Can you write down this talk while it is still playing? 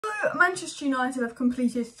Manchester United have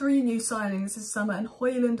completed 3 new signings this summer in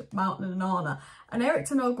Hojlund, Mount and Onana. And Erik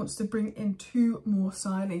Ten Hag wants to bring in 2 more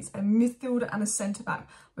signings, a midfielder and a centre-back,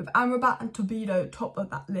 with Amrabat and Todibo top of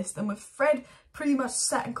that list. And with Fred pretty much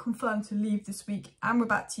set and confirmed to leave this week,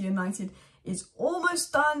 Amrabat to United is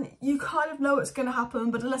almost done. You kind of know what's going to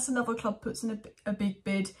happen, but unless another club puts in a big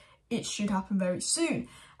bid, it should happen very soon.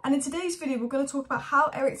 And in today's video, we're going to talk about how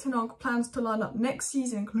Erik Ten Hag plans to line up next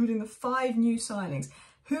season, including the 5 new signings,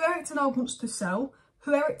 who Erik Ten Hag wants to sell,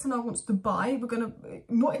 who Erik Ten Hag wants to buy. We're going to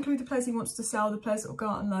not include the players he wants to sell, the players that will go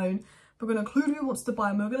out on loan. We're going to include who he wants to buy,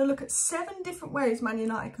 and we're going to look at 7 different ways Man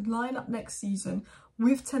United could line up next season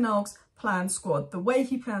with Ten Hag's planned squad, the way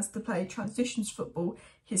he plans to play transitions football,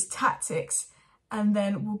 his tactics, and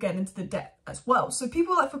then we'll get into the depth as well. So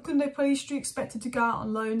people like Facundo Pellistri expected to go out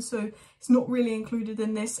on loan, so it's not really included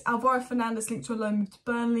in this. Alvaro Fernandez linked to a loan move to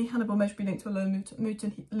Burnley. Hannibal Mejbri linked to a loan move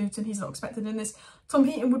to Luton. He's not expected in this. Tom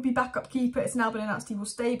Heaton would be backup keeper. It's now been announced he will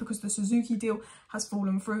stay because the Suzuki deal has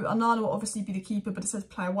fallen through. Onana will obviously be the keeper, but it says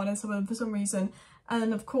player 1 in some of them for some reason. And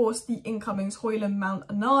then of course the incomings, Hojlund, Mount,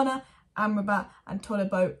 Onana, Amrabat and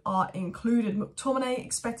Todibo are included. McTominay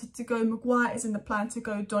expected to go, Maguire is in the plan to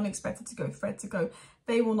go, Donny expected to go, Fred to go.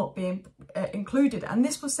 They will not be included. And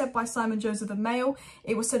this was said by Simon Jones of the Mail.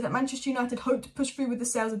 It was said that Manchester United hope to push through with the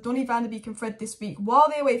sales of Donny van de Beek and Fred this week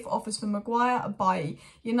while they wait for offers for Maguire and Bailly.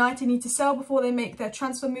 United need to sell before they make their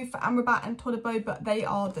transfer move for Amrabat and Todibo, but they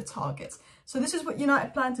are the targets. So this is what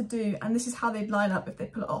United plan to do, and this is how they'd line up if they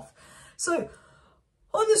pull it off. So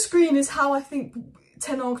on the screen is how I think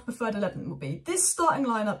Ten Hag's preferred 11 will be. This starting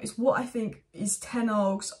lineup is what I think is Ten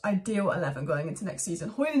Hag's ideal 11 going into next season.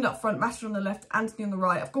 Hojlund up front, Rashford on the left, Antony on the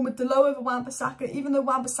right. I've gone with Dalot over Wan-Bissaka, even though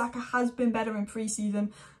Wan-Bissaka has been better in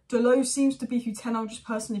pre-season. Dalot seems to be who Ten Hag just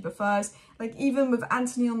personally prefers. Like even with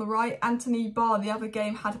Antony on the right, Antony bar the other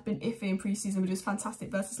game had been iffy in pre-season, which is fantastic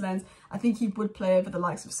versus Lens. I think he would play over the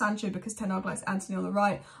likes of Sancho because Ten Hag likes Antony on the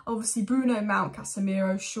right. Obviously Bruno, Mount,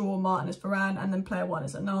 Casemiro, Shaw, Martin as Varane, and then player 1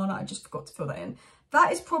 is Onana. I just forgot to fill that in.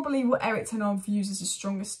 That is probably what Erik Ten Hag views as his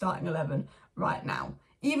strongest starting 11 right now.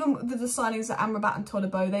 Even with the signings of Amrabat and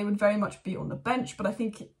Todibo, they would very much be on the bench, but I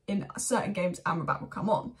think in certain games Amrabat will come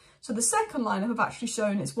on. So the second lineup I've actually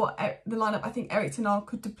shown is what the lineup I think Erik Ten Hag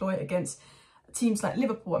could deploy against teams like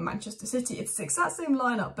Liverpool and Manchester City. It's the exact same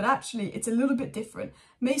lineup, but actually it's a little bit different.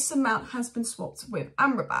 Mason Mount has been swapped with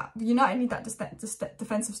Amrabat. United need that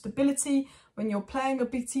defensive stability. When you're playing a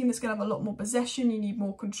big team that's going to have a lot more possession, you need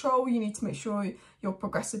more control. You need to make sure your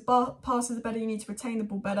progressive passes are better. You need to retain the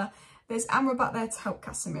ball better. There's Amrabat there to help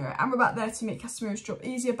Casemiro. Amrabat there to make Casemiro's job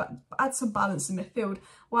easier, but add some balance in midfield.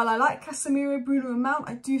 While I like Casemiro, Bruno and Mount,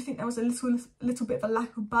 I do think there was a little bit of a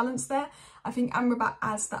lack of balance there. I think Amrabat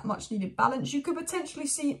adds that much needed balance. You could potentially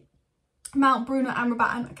see Mount, Bruno,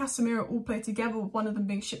 Amrabat and Casemiro all play together, with one of them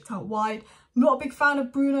being shipped out wide. Not a big fan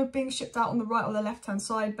of Bruno being shipped out on the right or the left hand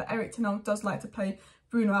side, but Erik Ten Hag does like to play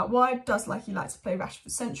Bruno out wide, he likes to play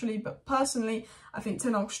Rashford centrally, but personally I think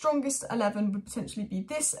Ten Hag's strongest 11 would potentially be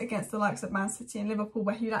this against the likes of Man City and Liverpool,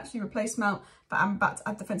 where he'd actually replace Mount for Amrabat to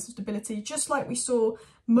add defensive stability, just like we saw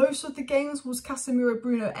most of the games was Casemiro,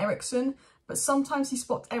 Bruno, Eriksen, but sometimes he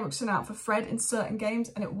swapped Eriksen out for Fred in certain games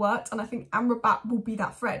and it worked, and I think Amrabat will be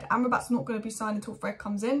that Fred. Amrabat's not going to be signed until Fred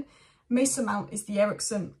comes in. Mason Mount is the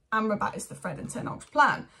Eriksen, Amrabat is the Fred in Ten Hag's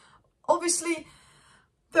plan. Obviously,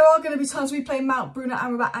 there are going to be times we play Mount, Bruno,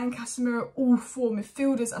 Amrabat and Casemiro, all 4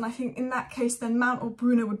 midfielders, and I think in that case then Mount or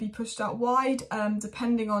Bruno would be pushed out wide,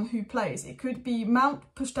 depending on who plays. It could be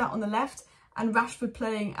Mount pushed out on the left and Rashford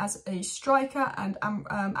playing as a striker and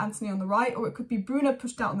Antony on the right, or it could be Bruno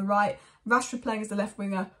pushed out on the right, Rashford playing as the left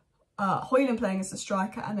winger, Hojlund playing as the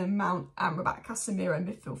striker, and then Mount, Amrabat, Casemiro in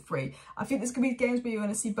midfield 3. I think there's going to be games where you're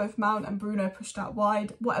going to see both Mount and Bruno pushed out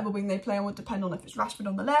wide. Whatever wing they play on will depend on if it's Rashford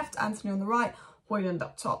on the left, Antony on the right, Hojlund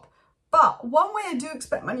up top. But one way I do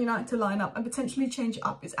expect Man United to line up and potentially change it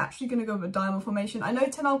up is actually going to go with a diamond formation. I know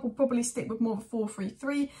Ten Hag will probably stick with more of a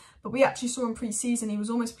 4-3-3, but we actually saw in pre-season he was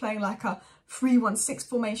almost playing like a 3-1-6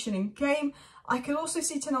 formation in game. I could also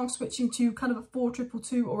see Ten Hag switching to kind of a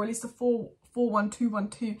 4-2-2 or at least a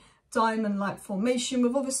 4-1-2-1-2 diamond-like formation,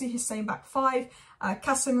 with obviously his same back 5,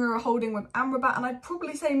 Casemiro holding with Amrabat, and I'd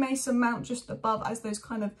probably say Mason Mount just above as those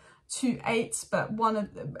kind of 2 8s, but one of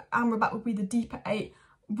Amrabat would be the deeper 8.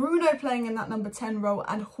 Bruno playing in that number 10 role,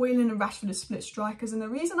 and Hojlund and Rashford as split strikers. And the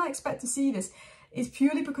reason I expect to see this is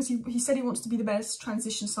purely because he said he wants to be the best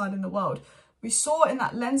transition side in the world. We saw in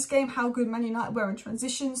that Lens game how good Man United were in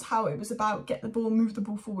transitions, how it was about get the ball, move the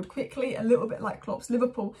ball forward quickly, a little bit like Klopp's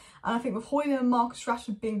Liverpool. And I think with Hojlund and Marcus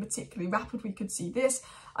Rashford being particularly rapid, we could see this.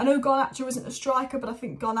 I know Garnacho isn't a striker, but I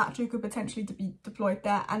think Garnacho could potentially be deployed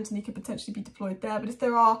there. Antony could potentially be deployed there. But if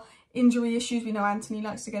there are injury issues, we know Antony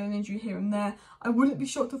likes to get an injury here and there. I wouldn't be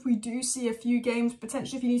shocked if we do see a few games,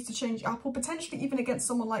 potentially if he needs to change up, or potentially even against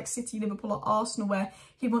someone like City, Liverpool or Arsenal, where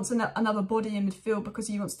he wants another body in midfield because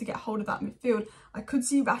he wants to get hold of that midfield. I could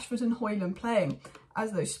see Rashford and Hojlund playing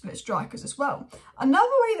as those split strikers as well. Another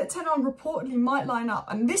way that Ten Hag reportedly might line up,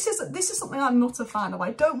 and this is something I'm not a fan of,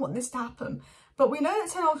 I don't want this to happen, but we know that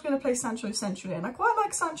Ten Hag's going to play Sancho centrally, and I quite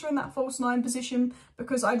like Sancho in that false 9 position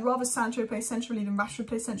because I'd rather Sancho play centrally than Rashford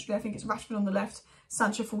play centrally. I think it's Rashford on the left,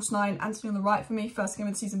 Sancho false 9, Antony on the right for me. First game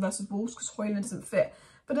of the season versus Wolves because Hojlund doesn't fit.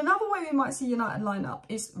 But another way we might see United line up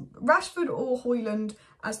is Rashford or Hojlund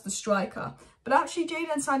as the striker, but actually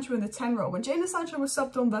Jadon Sancho in the 10 role. When Jadon Sancho was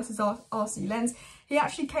subbed on versus RC Lens, he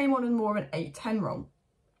actually came on in more of an 8-10 role.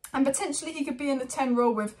 And potentially he could be in the 10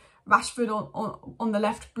 role with Rashford on the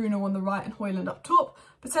left, Bruno on the right and Hojlund up top.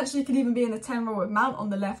 Potentially could even be in the 10 role with Mount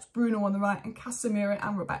on the left, Bruno on the right and Casemiro and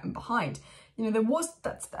Amrabat in behind. You know, there was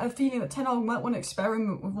a feeling that Ten Hag might want to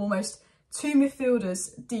experiment with almost 2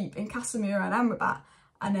 midfielders deep in Casemiro and Amrabat,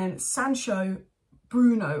 and then Sancho,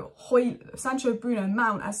 Bruno,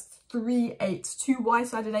 Mount as 3 8s, 2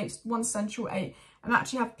 wide-sided 8s, 1 central 8, and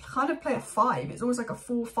actually have kind of play a 5. It's almost like a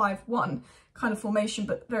 4-5-1 kind of formation,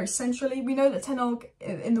 but very centrally. We know that Ten Hag,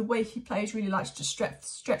 in the way he plays, really likes to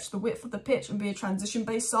stretch the width of the pitch and be a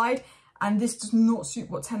transition-based side, and this does not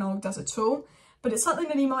suit what Ten Hag does at all. But it's something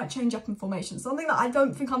that he might change up in formation, something that I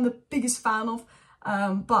don't think I'm the biggest fan of,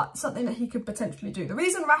 but something that he could potentially do. The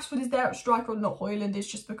reason Rashford is there at striker and not Hojlund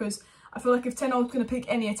is just because I feel like if Ten Hag's going to pick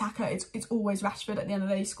any attacker, it's always Rashford. At the end of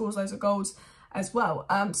the day, he scores loads of goals as well.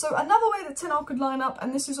 So another way that Ten Hag could line up,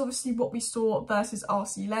 and this is obviously what we saw versus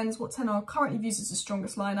RC Lens, what Ten Hag currently views as the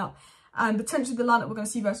strongest lineup, and potentially the lineup we're going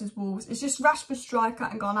to see versus Wolves, is just Rashford striker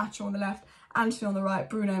and Garnacho on the left, Antony on the right,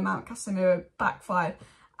 Bruno, Mount, Casemiro, back 5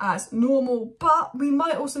 as normal. But we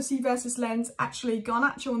might also see versus Lens actually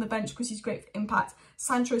Garnacho on the bench because he's great for impact,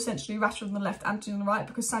 Sancho essentially, Rashford on the left, Antony on the right,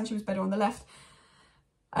 because Sancho is better on the left.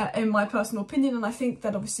 In my personal opinion, and I think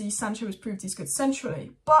that obviously Sancho has proved he's good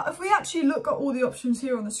centrally. But if we actually look at all the options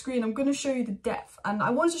here on the screen, I'm going to show you the depth, and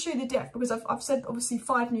I wanted to show you the depth because I've said obviously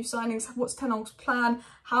 5 new signings. What's Ten Hag's plan?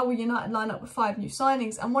 How will United line up with 5 new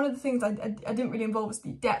signings? And one of the things I didn't really involve was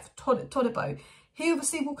the depth. Todibo, he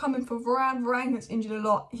obviously will come in for Varane. Varane gets injured a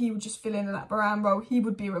lot. He would just fill in that Varane role. He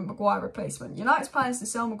would be a Maguire replacement. United's plan is to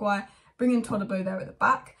sell Maguire, bring in Todibo there at the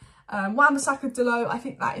back. Wan-Bissaka, Delo, I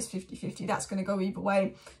think that is 50-50. That's going to go either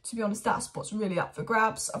way. To be honest, that spot's really up for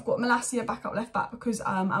grabs. I've got Malacia back up left back because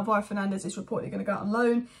Alvaro Fernandez is reportedly going to go out on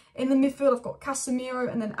loan. In the midfield, I've got Casemiro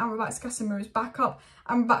and then Amrabat's Casemiro's backup.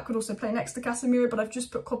 Amrabat could also play next to Casemiro, but I've just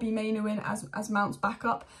put Kobbie Mainoo in as Mount's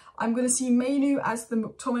backup. I'm going to see Mainoo as the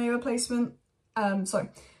McTominay replacement. Sorry,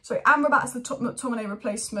 Amrabat as the McTominay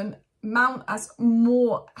replacement. Mount as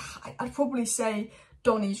more, I'd probably say,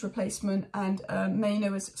 Donny's replacement, and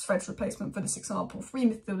Mainoo as Fred's replacement for this example. 3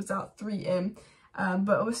 midfielders out, 3 in.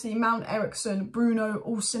 But obviously Mount, Eriksen, Bruno,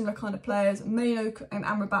 all similar kind of players. Mainoo and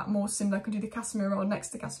Amrabat more similar, can do the Casemiro role next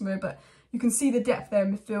to Casemiro, but you can see the depth there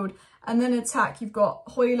in midfield. And then attack, you've got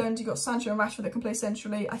Hojlund, you've got Sancho and Rashford that can play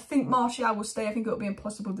centrally. I think Martial will stay. I think it would be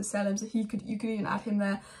impossible to sell him, so you could even add him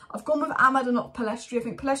there. I've gone with Ahmad and not Pellistri. I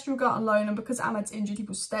think Pellistri will go out on loan, and because Ahmad's injured, he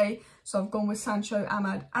will stay. So I've gone with Sancho,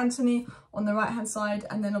 Ahmad, Antony on the right-hand side,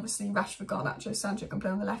 and then obviously Rashford, Garnacho, Sancho can play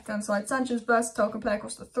on the left-hand side. Sancho's versatile, can play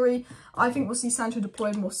across the 3. I think we'll see Sancho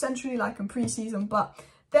deployed more centrally, like in pre-season, but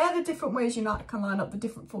they're the different ways United can line up, the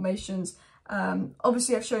different formations.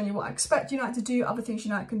 Obviously I've shown you what I expect United to do, other things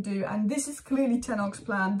United can do, and this is clearly Ten Hag's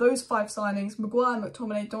plan. Those 5 signings: Maguire,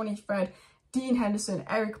 McTominay, Donny, Fred, Dean Henderson,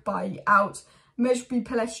 Eric Bailly out, Mejbri,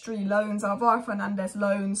 Pellistri loans, Alvaro Fernandez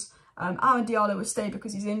loans, Amad Diallo will stay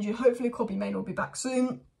because he's injured. Hopefully Kobbie Mainoo will be back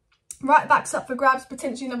soon. Right backs up for grabs,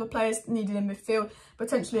 potentially another players needed in midfield,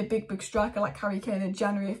 potentially a big striker like Harry Kane in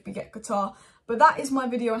January if we get Qatar. But that is my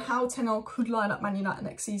video on how Ten Hag could line up Man United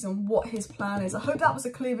next season, what his plan is. I hope that was a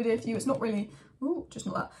clear video for you. It's not really, it's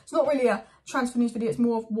not really a transfer news video. It's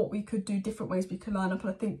more of what we could do, different ways we could line up, and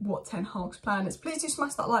I think what Ten Hag's plan is. Please do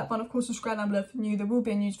smash that like button. Of course, subscribe down below if you're new. There will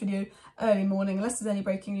be a news video early morning. Unless there's any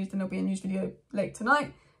breaking news, then there'll be a news video late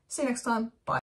tonight. See you next time. Bye.